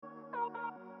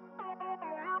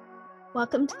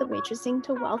Welcome to the Waitressing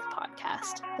to Wealth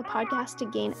podcast, the podcast to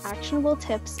gain actionable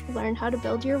tips, learn how to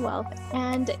build your wealth,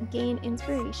 and gain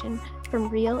inspiration from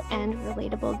real and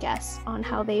relatable guests on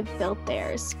how they've built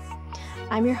theirs.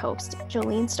 I'm your host,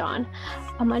 Jolene Stawn,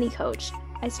 a money coach.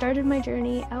 I started my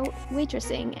journey out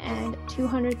waitressing and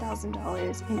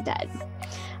 $200,000 in debt.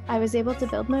 I was able to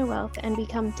build my wealth and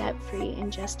become debt-free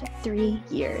in just 3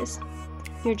 years.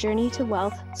 Your journey to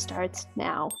wealth starts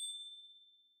now.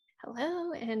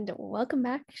 Hello, and welcome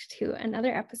back to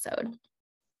another episode.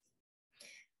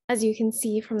 As you can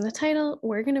see from the title,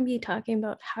 we're going to be talking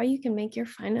about how you can make your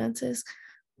finances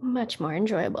much more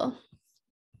enjoyable.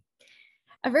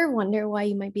 Ever wonder why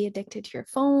you might be addicted to your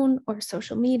phone or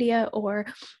social media, or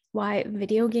why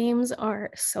video games are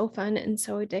so fun and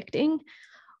so addicting?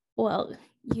 Well,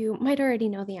 you might already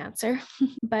know the answer,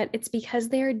 but it's because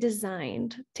they are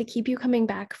designed to keep you coming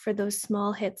back for those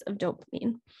small hits of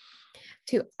dopamine,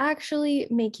 to actually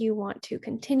make you want to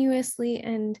continuously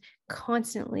and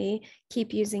constantly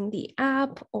keep using the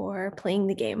app or playing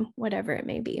the game, whatever it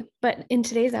may be. But in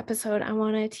today's episode, I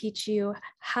want to teach you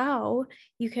how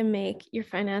you can make your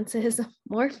finances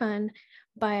more fun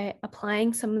by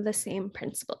applying some of the same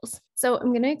principles. So I'm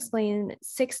going to explain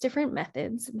 6 different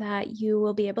methods that you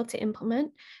will be able to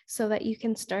implement so that you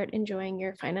can start enjoying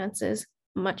your finances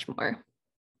much more.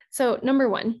 So number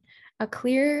 1, a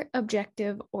clear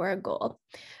objective or a goal.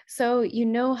 So you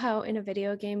know how in a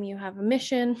video game you have a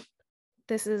mission.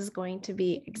 This is going to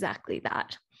be exactly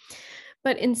that.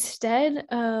 But instead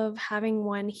of having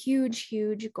one huge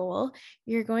goal,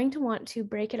 you're going to want to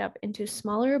break it up into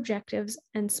smaller objectives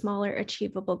and smaller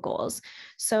achievable goals.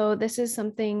 So this is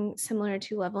something similar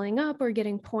to leveling up or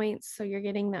getting points. So you're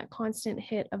getting that constant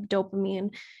hit of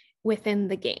dopamine within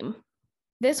the game.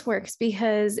 This works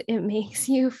because it makes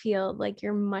you feel like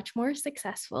you're much more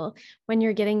successful when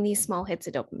you're getting these small hits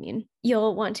of dopamine.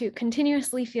 You'll want to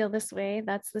continuously feel this way.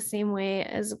 That's the same way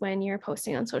as when you're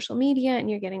posting on social media and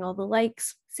you're getting all the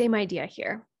likes. Same idea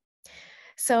here.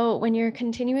 So when you're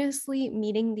continuously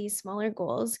meeting these smaller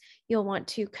goals, you'll want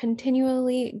to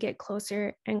continually get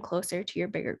closer and closer to your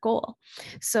bigger goal.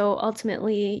 So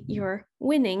ultimately, you're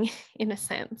winning in a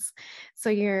sense. So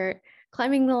you're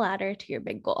climbing the ladder to your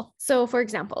big goal. So for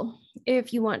example,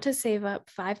 if you want to save up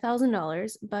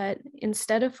 $5,000, but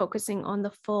instead of focusing on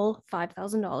the full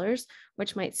 $5,000,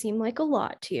 which might seem like a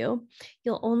lot to you,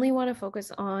 you'll only want to focus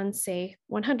on, say,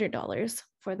 $100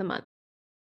 for the month.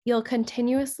 You'll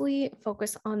continuously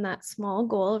focus on that small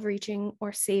goal of reaching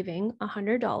or saving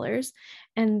 $100.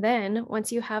 And then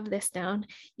once you have this down,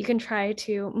 you can try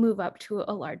to move up to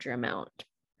a larger amount.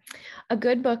 A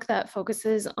good book that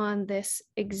focuses on this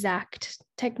exact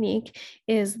technique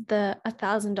is the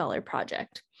 $1,000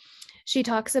 Project. She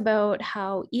talks about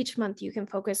how each month you can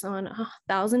focus on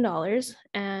 $1,000,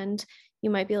 and you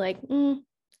might be like,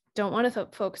 don't want to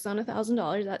focus on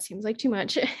 $1,000. That seems like too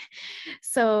much.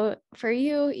 So for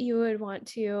you, you would want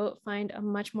to find a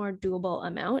much more doable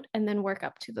amount and then work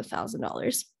up to the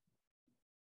 $1,000.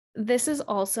 This is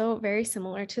also very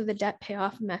similar to the debt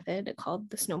payoff method called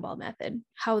the snowball method.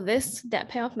 How this debt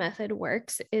payoff method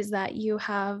works is that you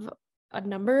have a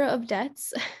number of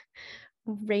debts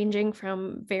ranging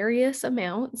from various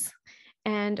amounts.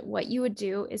 And what you would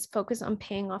do is focus on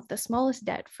paying off the smallest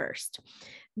debt first.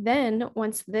 Then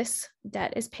once this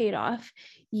debt is paid off,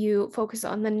 you focus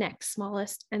on the next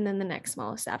smallest and then the next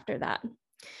smallest after that.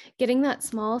 Getting that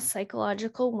small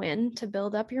psychological win to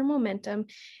build up your momentum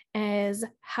is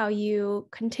how you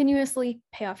continuously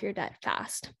pay off your debt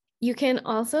fast. You can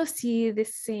also see the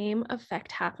same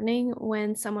effect happening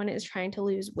when someone is trying to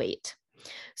lose weight.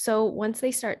 So once they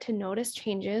start to notice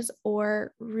changes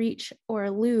or reach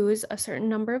or lose a certain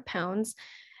number of pounds,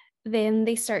 then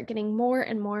they start getting more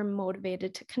and more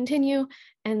motivated to continue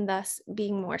and thus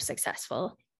being more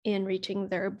successful in reaching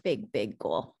their big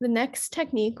goal. The next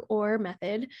technique or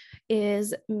method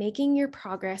is making your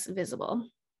progress visible.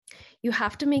 You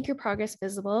have to make your progress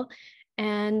visible,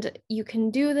 and you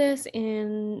can do this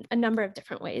in a number of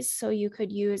different ways. So you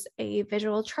could use a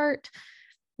visual chart,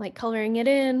 like coloring it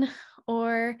in,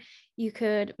 or you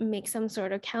could make some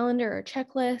sort of calendar or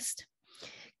checklist,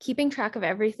 keeping track of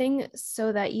everything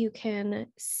so that you can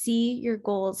see your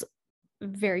goals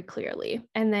very clearly.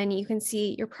 And then you can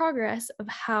see your progress of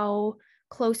how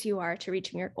close you are to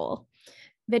reaching your goal.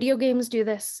 Video games do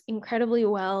this incredibly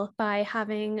well by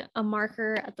having a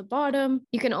marker at the bottom.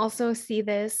 You can also see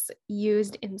this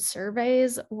used in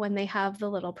surveys when they have the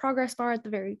little progress bar at the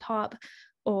very top,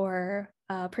 or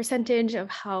a percentage of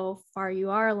how far you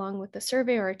are along with the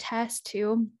survey or a test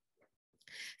too.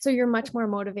 So you're much more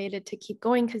motivated to keep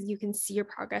going because you can see your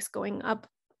progress going up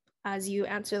as you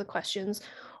answer the questions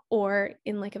or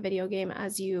in like a video game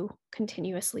as you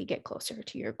continuously get closer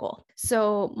to your goal.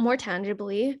 So more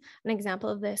tangibly, an example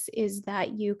of this is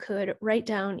that you could write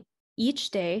down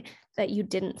each day that you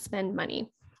didn't spend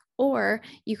money. Or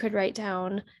you could write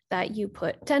down that you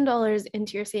put $10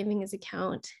 into your savings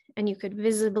account and you could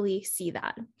visibly see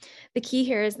that. The key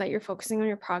here is that you're focusing on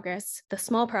your progress, the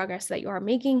small progress that you are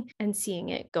making, and seeing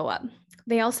it go up.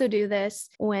 They also do this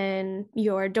when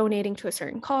you're donating to a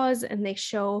certain cause and they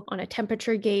show on a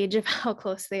temperature gauge of how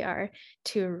close they are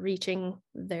to reaching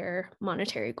their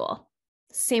monetary goal.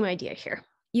 Same idea here.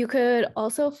 You could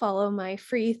also follow my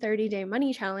free 30-day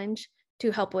money challenge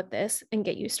to help with this and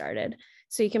get you started.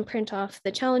 So you can print off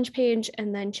the challenge page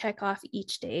and then check off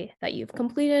each day that you've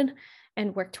completed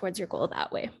and work towards your goal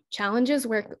that way. Challenges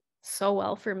work so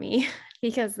well for me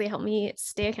because they help me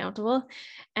stay accountable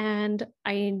and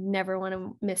I never want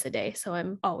to miss a day. So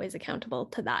I'm always accountable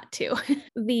to that too.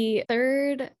 The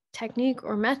third technique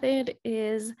or method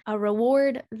is a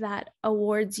reward that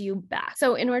awards you back.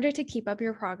 So in order to keep up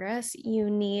your progress, you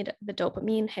need the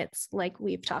dopamine hits like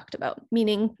we've talked about,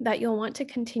 meaning that you'll want to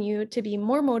continue to be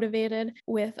more motivated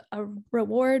with a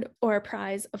reward or a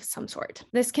prize of some sort.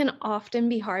 This can often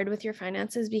be hard with your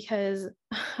finances because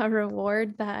a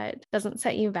reward that doesn't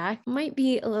set you back might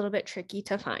be a little bit tricky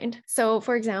to find. So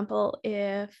for example,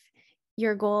 if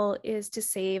your goal is to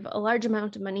save a large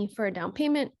amount of money for a down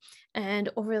payment, and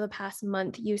over the past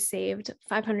month, you saved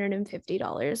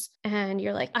 $550, and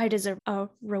you're like, I deserve a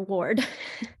reward.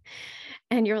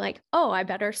 And you're like, oh, I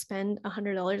better spend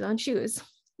 $100 on shoes.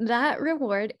 That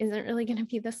reward isn't really going to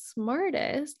be the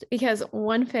smartest because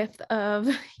 1/5 of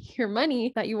your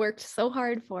money that you worked so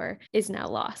hard for is now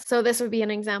lost. So this would be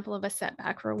an example of a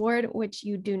setback reward, which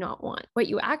you do not want. What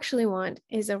you actually want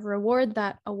is a reward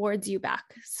that awards you back.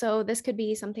 So this could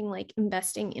be something like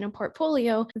investing in a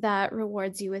portfolio that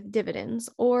rewards you with dividends,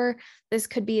 or this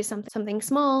could be something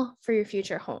small for your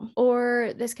future home,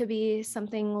 or this could be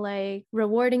something like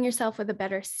rewarding yourself with a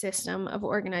better system of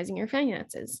organizing your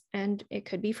finances, and it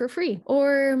could be for free.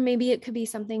 Or maybe it could be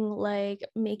something like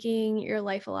making your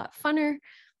life a lot funner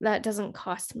that doesn't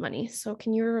cost money. So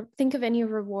can you think of any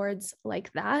rewards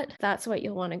like that? That's what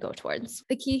you'll want to go towards.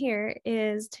 The key here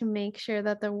is to make sure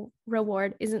that the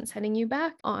reward isn't setting you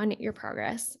back on your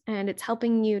progress and it's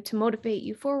helping you to motivate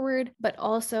you forward, but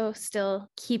also still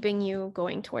keeping you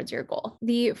going towards your goal.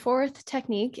 The fourth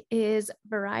technique is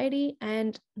variety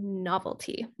and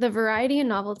novelty. The variety and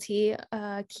novelty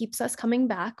keeps us coming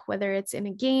back, whether it's in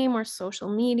a game or social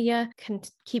media,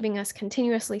 keeping us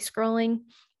continuously scrolling,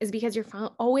 is because you're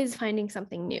always finding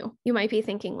something new. You might be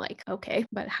thinking like, okay,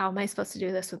 but how am I supposed to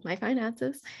do this with my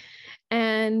finances?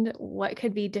 And what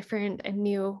could be different and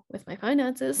new with my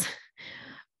finances?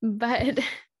 But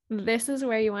this is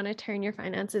where you want to turn your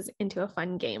finances into a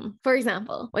fun game. For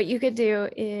example, what you could do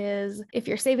is if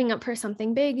you're saving up for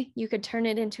something big, you could turn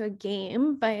it into a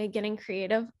game by getting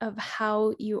creative of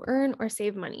how you earn or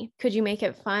save money. Could you make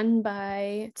it fun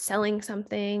by selling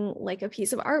something like a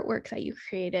piece of artwork that you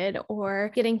created,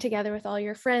 or getting together with all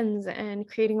your friends and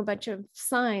creating a bunch of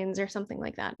signs or something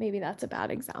like that? Maybe that's a bad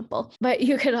example, but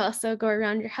you could also go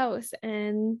around your house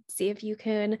and see if you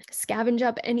can scavenge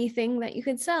up anything that you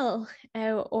could sell,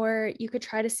 or you could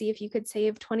try to see if you could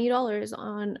save $20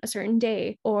 on a certain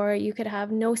day, or you could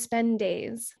have no spend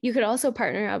days. You could also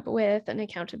partner up with an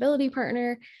accountability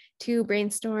partner to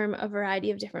brainstorm a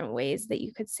variety of different ways that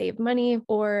you could save money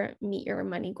or meet your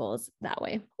money goals that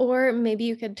way. Or maybe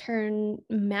you could turn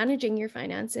managing your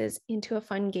finances into a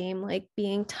fun game, like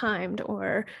being timed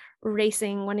or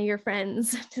racing one of your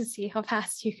friends to see how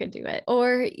fast you could do it.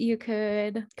 Or you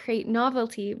could create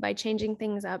novelty by changing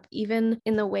things up, even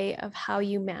in the way of how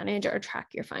you manage or track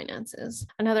your finances.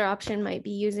 Another option might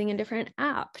be using a different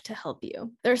app to help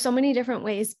you. There are so many different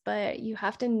ways, but you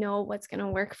have to know what's going to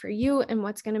work for you and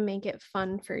what's going to make it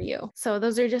fun for you. So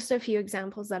those are just a few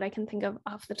examples that I can think of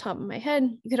off the top of my head.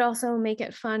 You could also make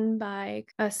it fun by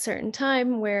a certain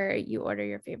time where you order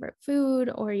your favorite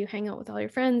food or you hang out with all your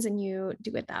friends and you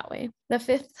do it that way. The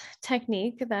fifth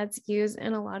technique that's used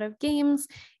in a lot of games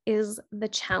is the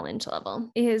challenge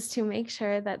level, is to make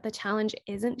sure that the challenge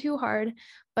isn't too hard,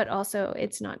 but also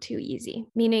it's not too easy.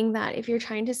 Meaning that if you're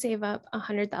trying to save up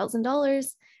 $100,000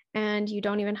 and you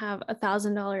don't even have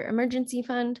 $1,000 emergency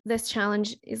fund, this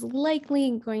challenge is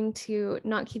likely going to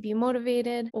not keep you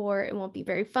motivated, or it won't be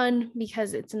very fun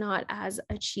because it's not as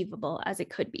achievable as it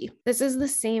could be. This is the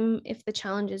same if the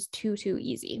challenge is too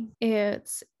easy.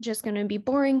 It's just going to be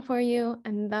boring for you,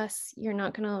 and thus you're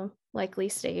not going to likely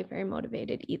stay very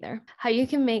motivated either. How you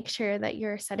can make sure that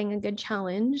you're setting a good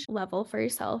challenge level for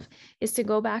yourself is to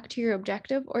go back to your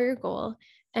objective or your goal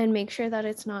and make sure that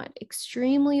it's not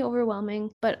extremely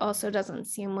overwhelming, but also doesn't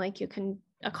seem like you can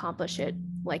accomplish it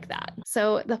like that.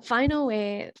 So the final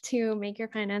way to make your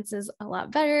finances a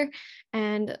lot better,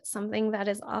 and something that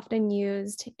is often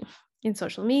used in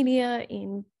social media,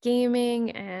 in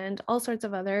gaming, and all sorts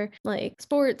of other like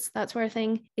sports, that sort of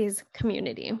thing, is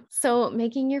community. So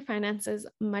making your finances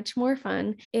much more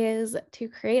fun is to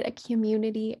create a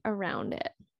community around it.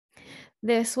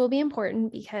 This will be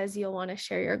important because you'll want to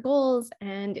share your goals,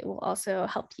 and it will also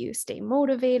help you stay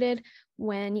motivated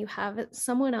when you have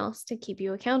someone else to keep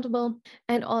you accountable,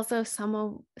 and also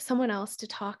someone else to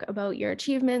talk about your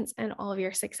achievements and all of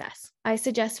your success. I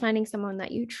suggest finding someone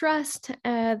that you trust.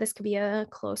 This could be a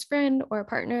close friend or a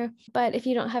partner, but if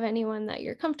you don't have anyone that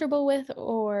you're comfortable with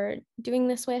or doing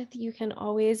this with, you can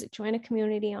always join a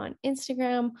community on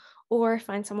Instagram or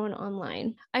find someone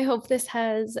online. I hope this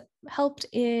has helped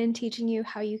in teaching you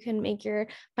how you can make your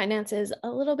finances a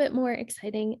little bit more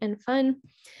exciting and fun,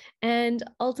 and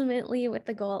ultimately with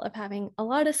the goal of having a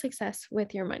lot of success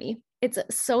with your money. It's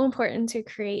so important to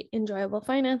create enjoyable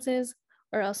finances,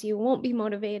 or else you won't be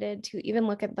motivated to even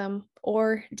look at them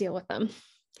or deal with them.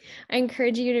 I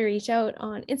encourage you to reach out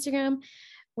on Instagram,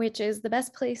 which is the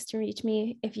best place to reach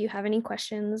me if you have any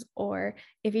questions or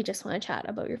if you just want to chat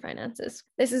about your finances.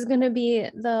 This is going to be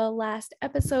the last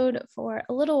episode for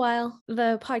a little while.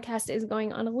 The podcast is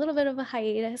going on a little bit of a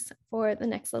hiatus for the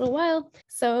next little while,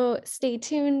 so stay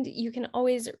tuned. You can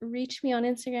always reach me on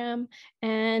Instagram,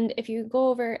 and if you go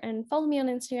over and follow me on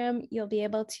Instagram, you'll be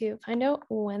able to find out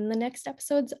when the next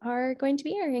episodes are going to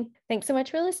be airing. Thanks so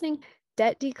much for listening.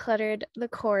 Debt Decluttered, the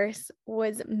course,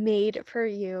 was made for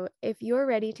you if you're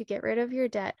ready to get rid of your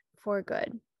debt for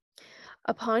good.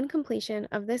 Upon completion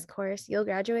of this course, you'll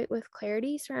graduate with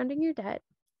clarity surrounding your debt,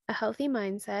 a healthy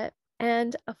mindset,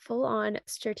 and a full-on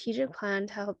strategic plan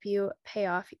to help you pay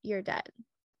off your debt.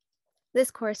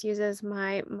 This course uses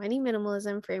my money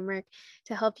minimalism framework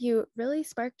to help you really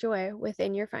spark joy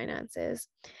within your finances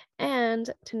and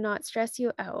to not stress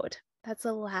you out. That's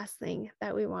the last thing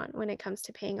that we want when it comes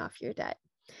to paying off your debt.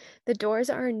 The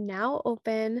doors are now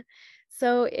open,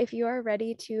 so if you are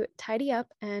ready to tidy up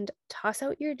and toss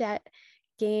out your debt,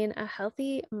 gain a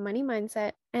healthy money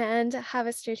mindset, and have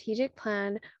a strategic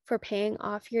plan for paying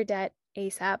off your debt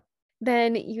ASAP,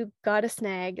 then you gotta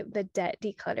snag the Debt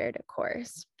Decluttered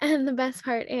course. And the best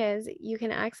part is you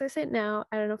can access it now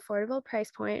at an affordable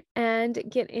price point and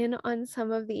get in on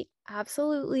some of the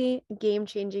absolutely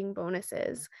game-changing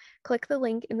bonuses. Click the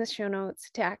link in the show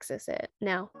notes to access it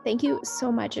now. Thank you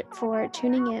so much for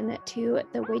tuning in to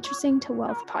the Waitressing to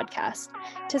Wealth podcast.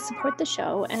 To support the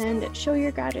show and show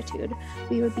your gratitude,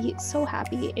 we would be so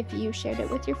happy if you shared it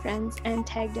with your friends and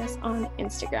tagged us on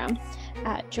Instagram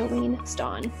at Jolene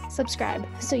Stawn. Subscribe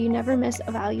so you never miss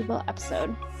a valuable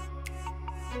episode.